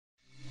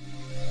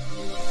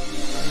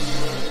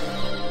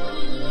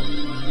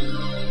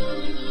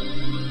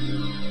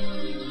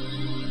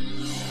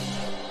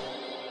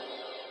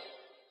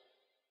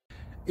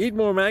eat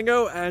more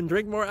mango and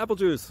drink more apple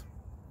juice.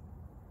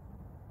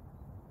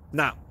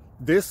 Now,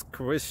 this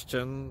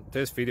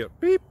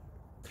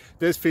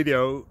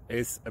video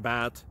is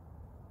about...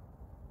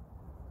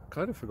 I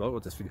kind of forgot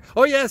what this video...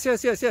 Oh, yes.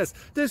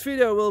 This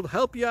video will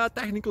help you out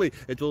technically.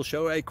 It will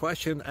show a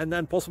question and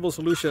then possible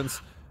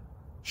solutions.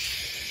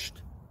 Shh.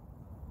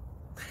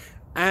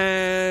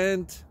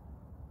 And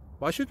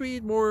why should we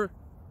eat more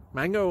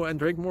mango and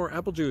drink more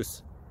apple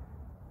juice?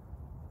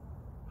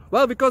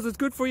 Well, because it's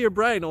good for your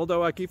brain,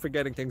 although I keep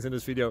forgetting things in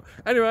this video.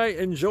 Anyway,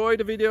 enjoy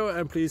the video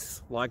and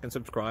please like and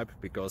subscribe,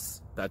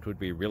 because that would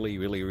be really,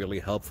 really, really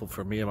helpful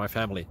for me and my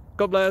family.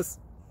 God bless!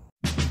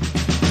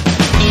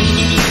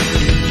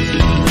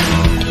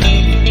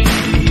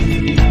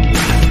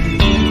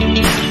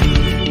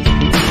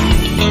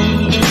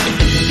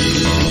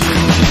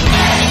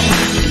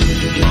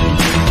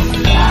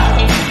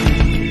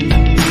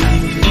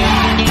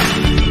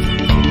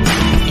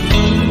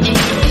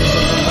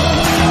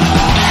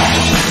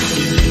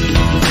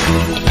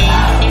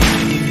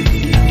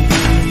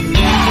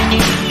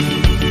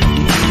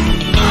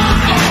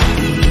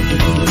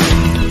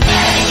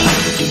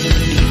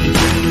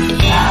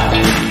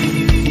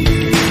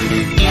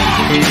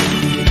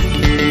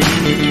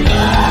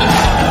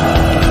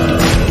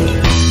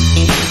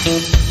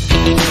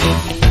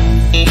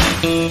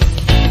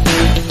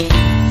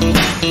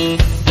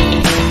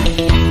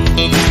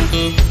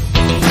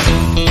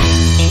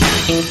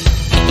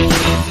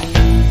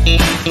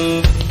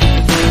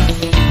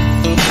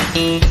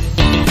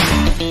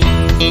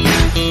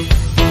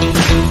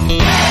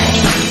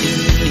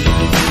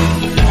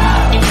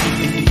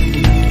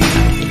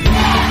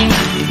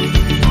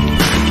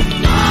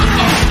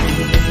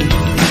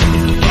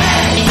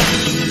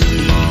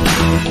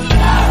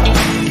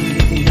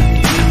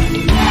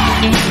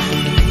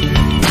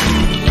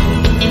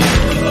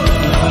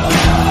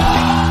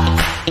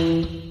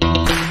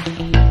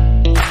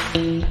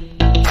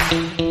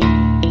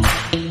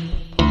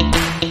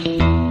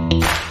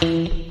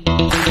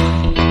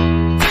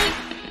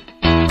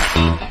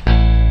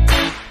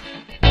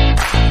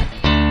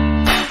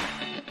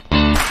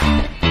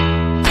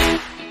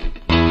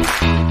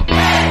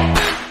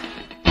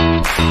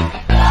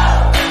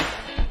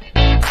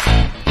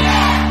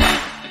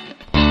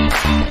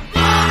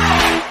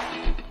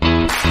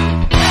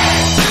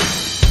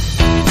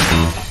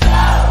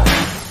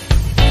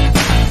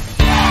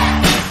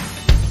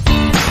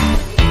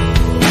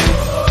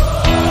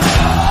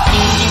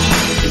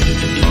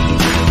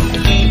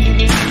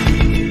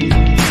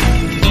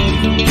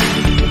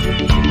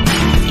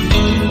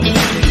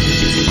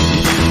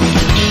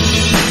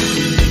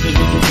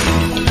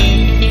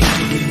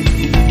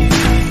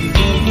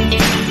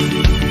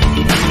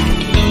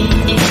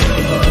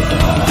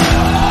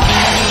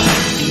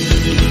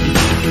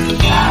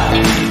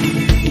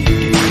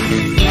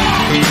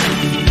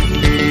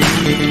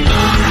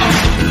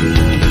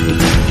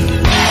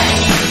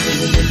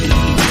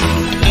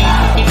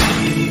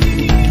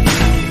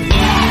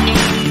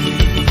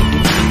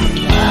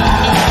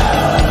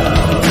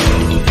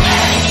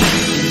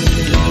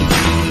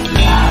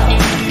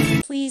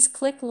 Please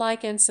click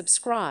like and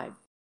subscribe.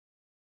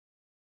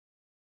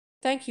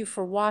 Thank you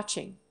for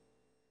watching.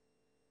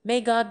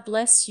 May God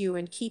bless you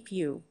and keep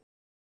you.